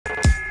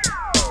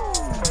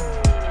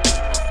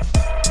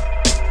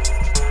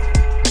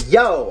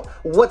Yo,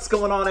 what's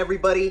going on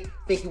everybody?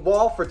 Thank you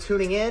all for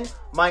tuning in.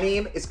 My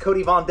name is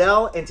Cody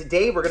Vondell, and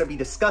today we're gonna be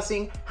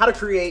discussing how to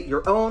create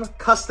your own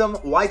custom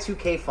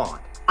Y2K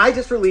font. I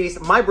just released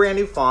my brand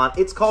new font.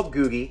 It's called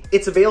Googie.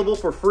 It's available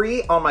for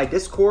free on my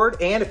Discord,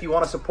 and if you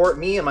want to support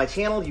me and my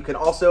channel, you can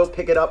also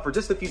pick it up for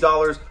just a few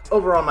dollars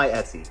over on my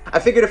Etsy. I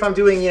figured if I'm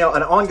doing,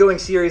 an ongoing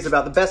series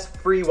about the best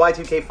free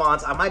Y2K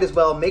fonts, I might as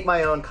well make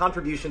my own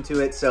contribution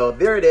to it. So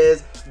there it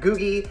is,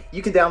 Googie.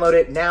 You can download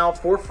it now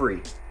for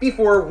free.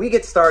 Before we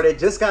get started,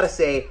 just gotta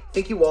say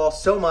thank you all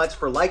so much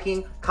for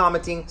liking,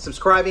 commenting,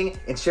 subscribing,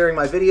 and sharing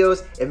my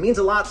videos. It means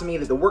a lot to me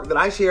that the work that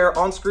I share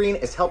on screen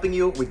is helping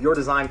you with your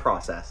design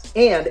process.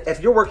 And if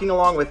you're working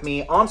along with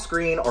me on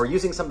screen or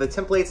using some of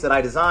the templates that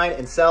I design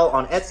and sell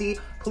on Etsy,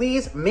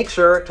 please make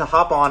sure to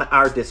hop on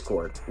our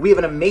Discord. We have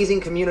an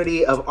amazing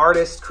community of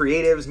artists,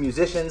 creatives,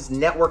 musicians,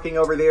 networking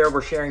over there.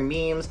 We're sharing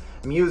memes,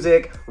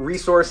 music,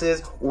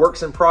 resources,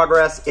 works in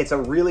progress. It's a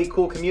really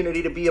cool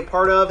community to be a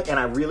part of, and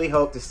I really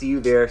hope to see you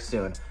there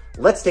soon.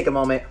 Let's take a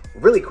moment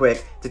really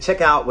quick to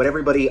check out what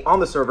everybody on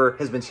the server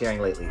has been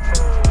sharing lately.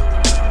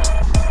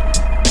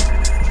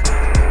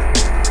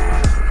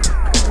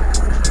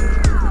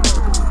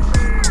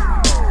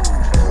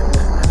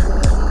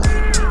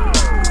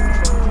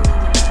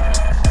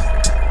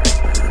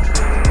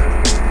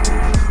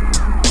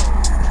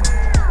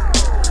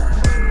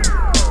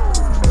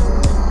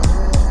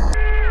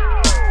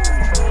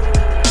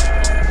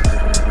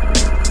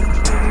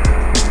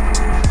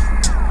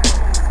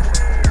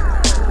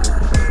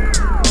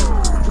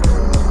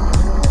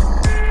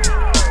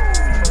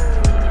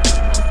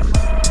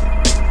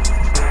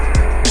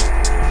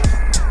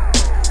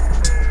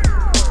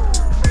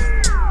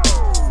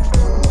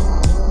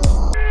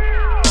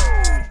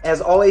 As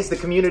always, the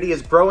community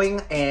is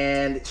growing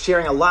and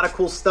sharing a lot of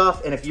cool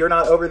stuff, and if you're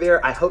not over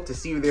there, I hope to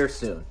see you there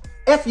soon.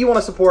 If you want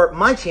to support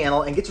my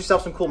channel and get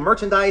yourself some cool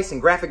merchandise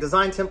and graphic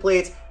design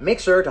templates, make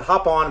sure to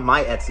hop on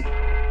my Etsy.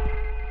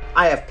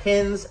 I have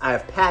pins, I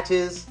have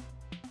patches,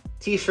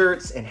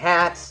 t-shirts and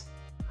hats,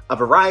 a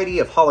variety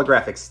of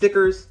holographic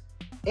stickers,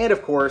 and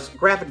of course,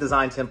 graphic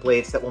design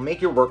templates that will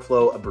make your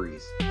workflow a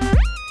breeze.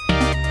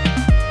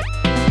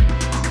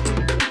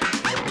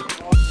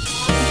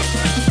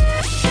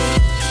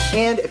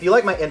 And if you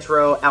like my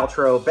intro,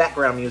 outro,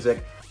 background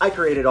music, I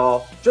create it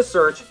all. Just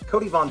search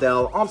Cody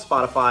Vondell on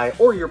Spotify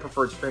or your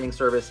preferred streaming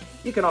service.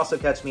 You can also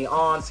catch me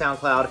on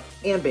SoundCloud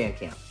and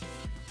Bandcamp.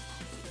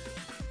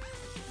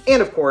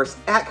 And of course,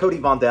 at Cody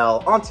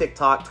Vondell on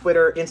TikTok,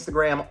 Twitter,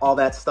 Instagram, all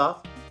that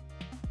stuff.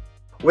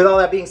 With all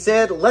that being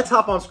said, let's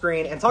hop on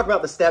screen and talk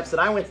about the steps that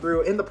I went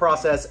through in the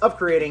process of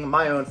creating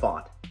my own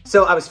font.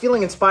 So I was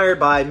feeling inspired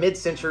by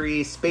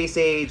mid-century, space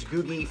age,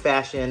 Googie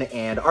fashion,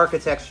 and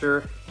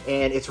architecture,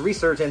 and its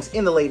resurgence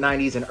in the late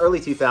 90s and early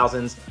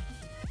 2000s.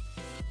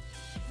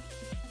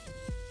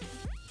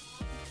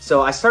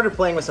 So I started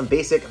playing with some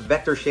basic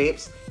vector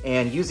shapes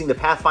and using the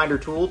Pathfinder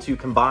tool to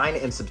combine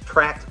and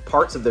subtract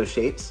parts of those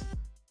shapes.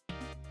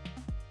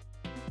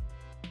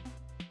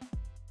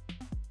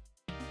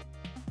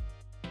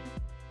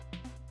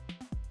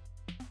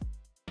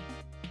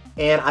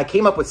 And I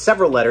came up with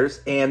several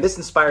letters, and this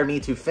inspired me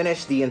to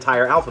finish the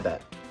entire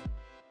alphabet.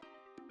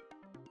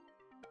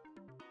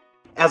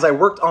 As I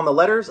worked on the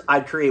letters,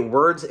 I'd create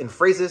words and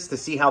phrases to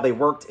see how they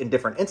worked in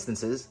different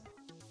instances.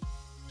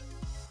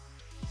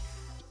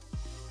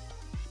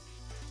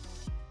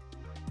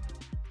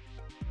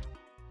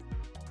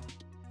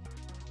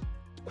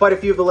 Quite a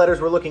few of the letters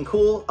were looking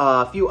cool.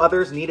 A few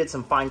others needed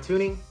some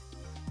fine-tuning.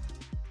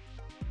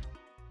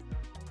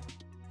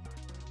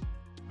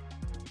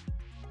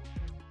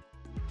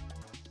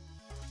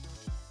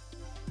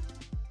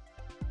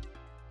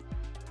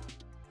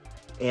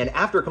 And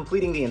after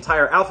completing the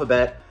entire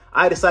alphabet,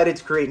 I decided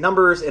to create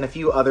numbers and a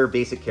few other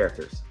basic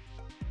characters.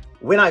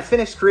 When I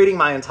finished creating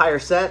my entire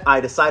set, I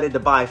decided to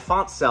buy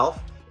FontSelf,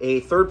 a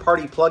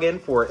third-party plugin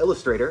for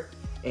Illustrator,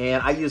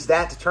 and I used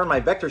that to turn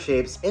my vector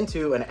shapes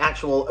into an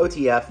actual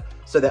OTF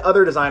so that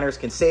other designers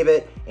can save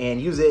it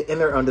and use it in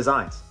their own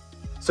designs.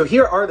 So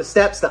here are the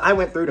steps that I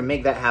went through to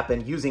make that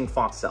happen using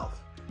FontSelf.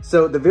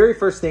 So the very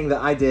first thing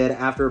that I did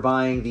after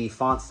buying the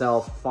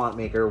FontSelf font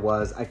maker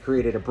was I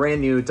created a brand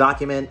new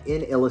document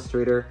in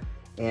Illustrator,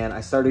 and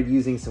I started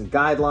using some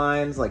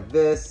guidelines like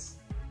this.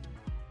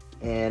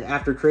 And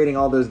after creating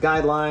all those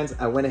guidelines,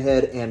 I went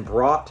ahead and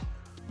brought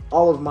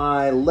all of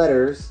my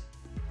letters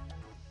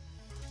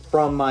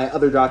from my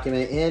other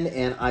document in,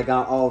 and I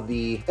got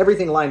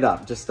everything lined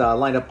up. Just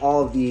lined up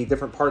all of the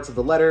different parts of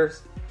the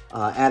letters,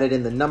 added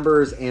in the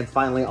numbers, and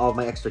finally all of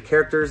my extra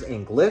characters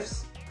and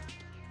glyphs.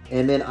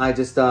 And then I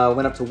just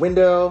went up to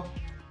Window,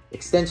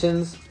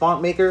 Extensions,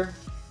 Font Maker,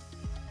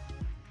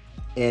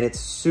 and it's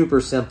super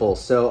simple.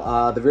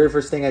 So the very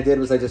first thing I did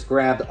was I just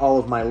grabbed all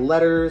of my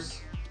letters,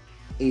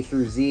 A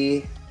through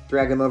Z,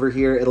 drag them over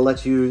here. It'll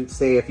let you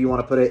say if you want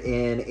to put it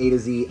in A to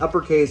Z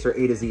uppercase or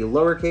A to Z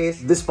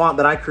lowercase. This font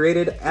that I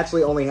created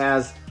actually only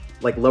has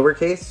like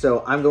lowercase,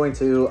 so I'm going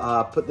to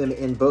put them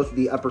in both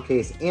the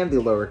uppercase and the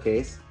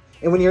lowercase.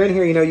 And when you're in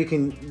here, you know, you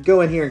can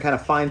go in here and kind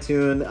of fine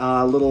tune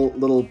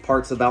little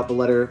parts about the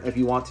letter if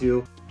you want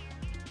to.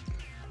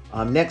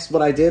 Next,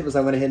 what I did was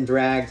I went ahead and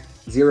dragged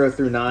 0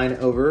 through 9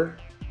 over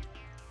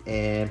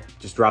and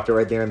just dropped it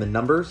right there in the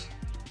numbers.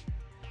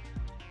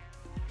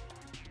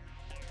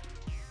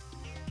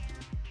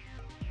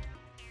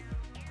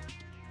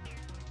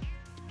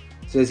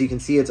 So as you can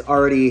see, it's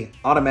already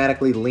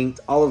automatically linked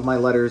all of my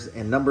letters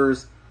and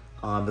numbers.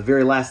 The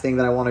very last thing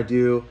that I want to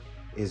do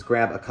is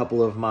grab a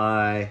couple of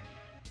my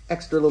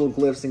extra little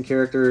glyphs and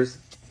characters.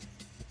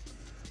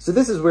 So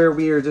this is where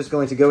we are just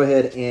going to go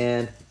ahead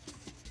and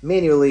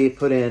manually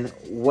put in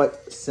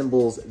what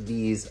symbols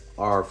these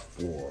are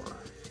for.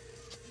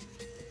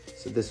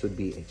 So this would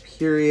be a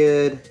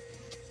period.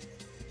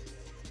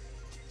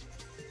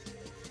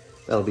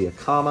 That'll be a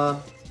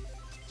comma,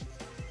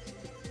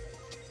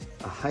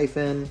 a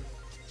hyphen,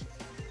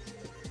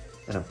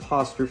 an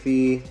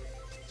apostrophe,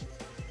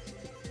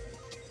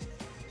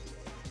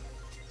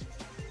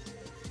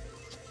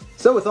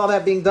 so with all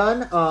that being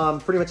done,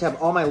 pretty much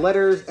have all my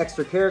letters,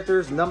 extra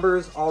characters,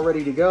 numbers all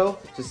ready to go.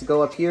 Just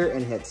go up here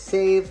and hit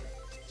save.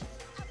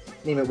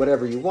 Name it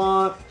whatever you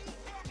want.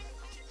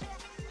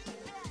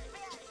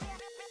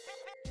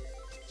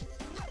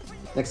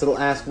 Next it'll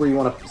ask where you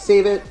want to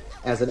save it.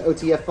 As an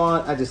OTF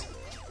font, I just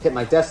hit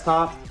my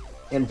desktop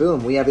and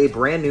boom, we have a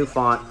brand new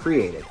font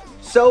created.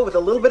 So with a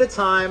little bit of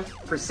time,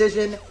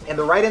 precision, and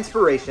the right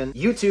inspiration,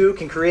 you too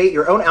can create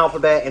your own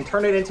alphabet and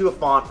turn it into a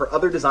font for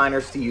other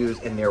designers to use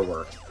in their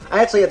work.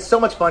 I actually had so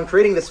much fun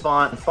creating this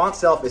font.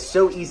 FontSelf is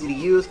so easy to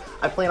use.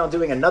 I plan on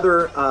doing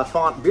another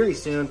font very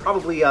soon,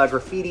 probably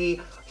graffiti,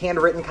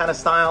 handwritten kind of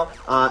style.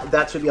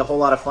 That should be a whole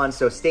lot of fun,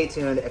 so stay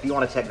tuned if you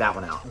want to check that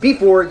one out.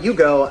 Before you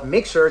go,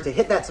 make sure to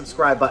hit that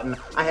subscribe button.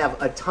 I have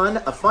a ton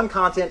of fun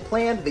content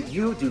planned that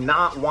you do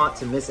not want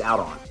to miss out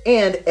on.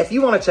 And if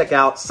you want to check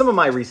out some of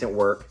my recent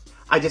work,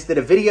 I just did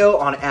a video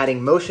on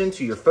adding motion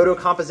to your photo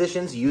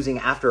compositions using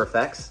After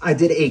Effects. I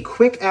did a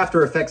quick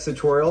After Effects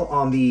tutorial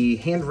on the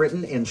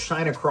handwritten and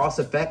shine across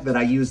effect that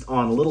I used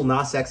on Lil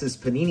Nas X's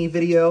Panini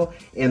video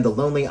and the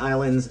Lonely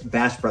Islands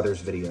Bash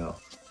Brothers video.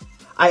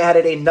 I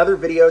added another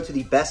video to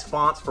the best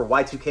fonts for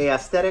Y2K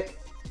aesthetic.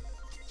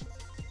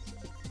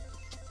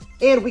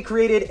 And we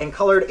created and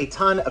colored a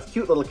ton of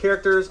cute little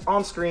characters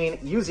on screen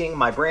using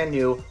my brand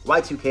new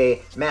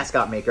Y2K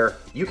mascot maker.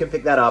 You can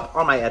pick that up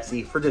on my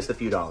Etsy for just a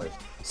few dollars.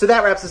 So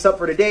that wraps us up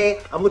for today.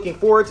 I'm looking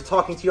forward to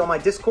talking to you on my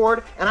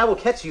Discord, and I will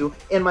catch you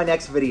in my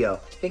next video.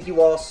 Thank you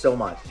all so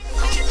much.